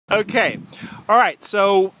Okay, all right,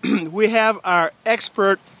 so we have our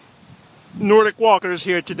expert Nordic walkers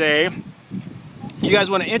here today. You guys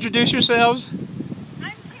want to introduce yourselves?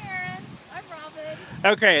 I'm Karen. I'm Robin.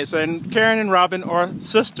 Okay, so Karen and Robin are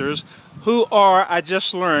sisters who are, I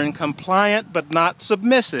just learned, compliant but not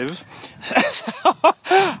submissive. So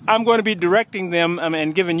I'm going to be directing them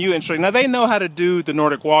and giving you instruction. Now they know how to do the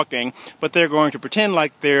Nordic walking, but they're going to pretend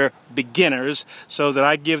like they're beginners so that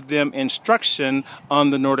I give them instruction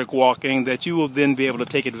on the Nordic walking that you will then be able to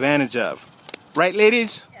take advantage of. Right,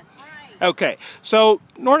 ladies? Okay, so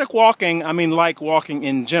Nordic walking, I mean like walking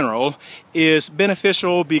in general, is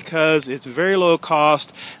beneficial because it's very low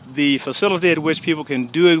cost. The facility at which people can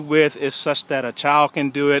do it with is such that a child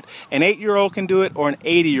can do it, an 8-year-old can do it, or an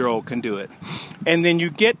 80-year-old can do it. And then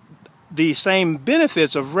you get the same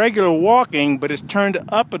benefits of regular walking, but it's turned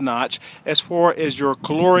up a notch as far as your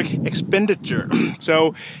caloric expenditure.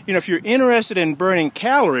 So, you know, if you're interested in burning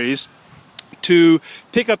calories, to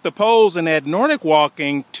pick up the poles and add Nordic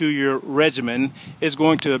walking to your regimen is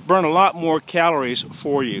going to burn a lot more calories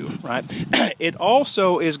for you, right? It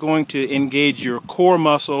also is going to engage your core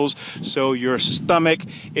muscles, so your stomach.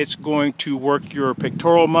 It's going to work your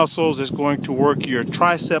pectoral muscles. It's going to work your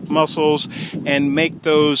tricep muscles and make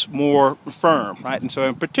those more firm, right? And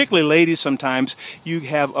so, particularly ladies, sometimes you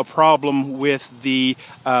have a problem with the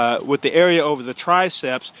area over the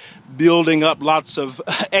triceps building up lots of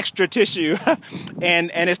extra tissue.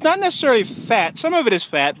 And it's not necessarily fat. Some of it is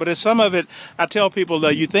fat, but some of it, I tell people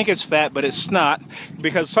that you think it's fat, but it's not,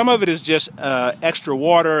 because some of it is just extra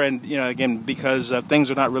water, and you know, again, because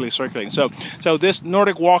things are not really circulating. So this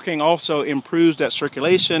Nordic walking also improves that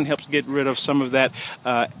circulation, helps get rid of some of that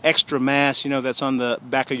extra mass, you know, that's on the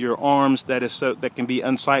back of your arms that can be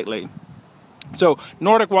unsightly. So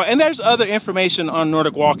Nordic walk, and there's other information on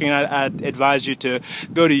Nordic walking. I'd advise you to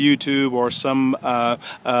go to YouTube or some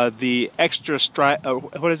the Extra Strider.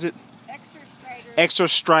 What is it? Extra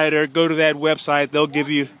Strider. Go to that website. They'll give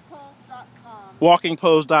you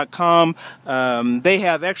walkingpoles.com. They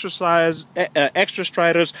have extra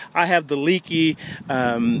striders. I have the leaky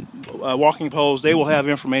walking poles. They will have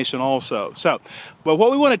information also. So, but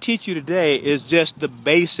what we want to teach you today is just the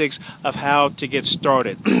basics of how to get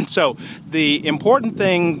started. So the important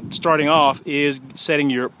thing starting off is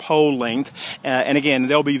setting your pole length. And again,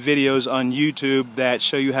 there'll be videos on YouTube that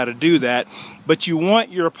show you how to do that. But you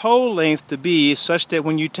want your pole length to be such that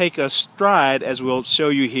when you take a stride, as we'll show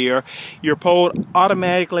you here, your pole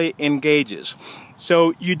automatically engages.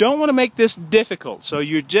 So you don't want to make this difficult. So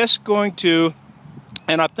you're just going to,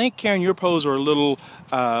 and I think, Karen, your poles are a little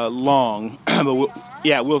long.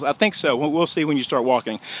 But I think so. We'll see when you start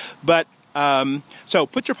walking. But so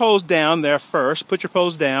put your poles down there first. Put your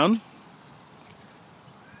poles down.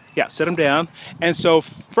 Yeah, set them down. And so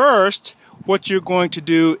first, what you're going to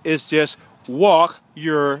do is just walk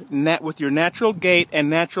with your natural gait and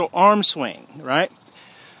natural arm swing, right?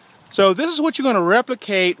 So this is what you're going to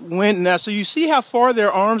replicate so you see how far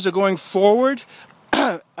their arms are going forward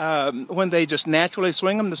when they just naturally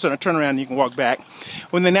swing them. So turn around and you can walk back.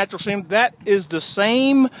 When they naturally swing, that is the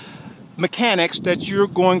same mechanics that you're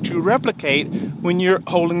going to replicate when you're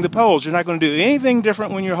holding the poles. You're not going to do anything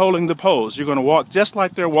different when you're holding the poles. You're going to walk just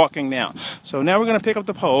like they're walking now. So now we're going to pick up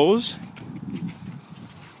the poles.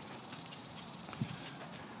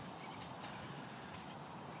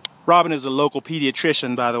 Robin is a local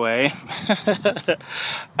pediatrician, by the way.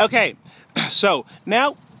 Okay, so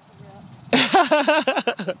now,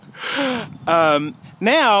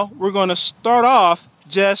 now we're going to start off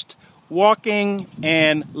just walking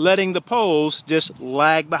and letting the poles just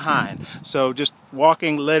lag behind. So just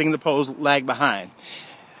walking, letting the poles lag behind.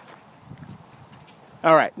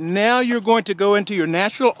 All right, now you're going to go into your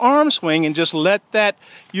natural arm swing and just let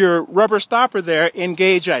your rubber stopper there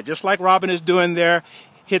engage right, just like Robin is doing there.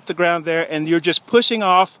 Hit the ground there, and you're just pushing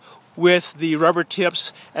off with the rubber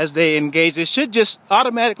tips as they engage. They should just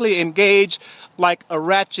automatically engage like a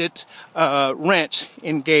ratchet wrench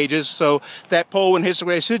engages. So that pole, when it hits the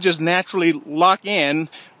ground, should just naturally lock in,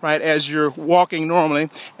 right, as you're walking normally.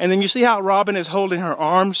 And then you see how Robin is holding her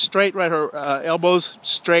arms straight, right, her elbows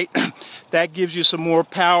straight. That gives you some more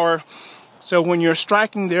power. So when you're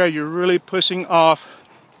striking there, you're really pushing off.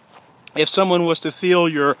 If someone was to feel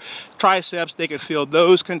your triceps, they could feel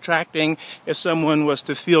those contracting. If someone was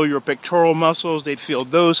to feel your pectoral muscles, they'd feel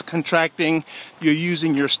those contracting. You're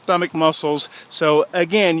using your stomach muscles. So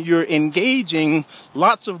again, you're engaging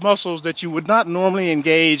lots of muscles that you would not normally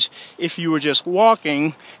engage if you were just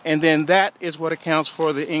walking. And then that is what accounts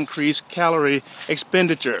for the increased calorie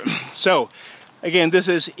expenditure. So again, this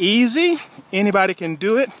is easy. Anybody can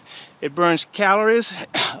do it. It burns calories,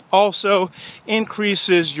 also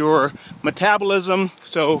increases your metabolism.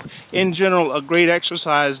 So in general, a great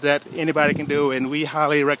exercise that anybody can do, and we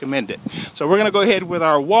highly recommend it. So we're gonna go ahead with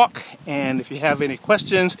our walk, and if you have any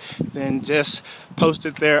questions, then just post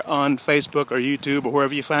it there on Facebook or YouTube or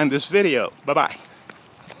wherever you find this video. Bye-bye.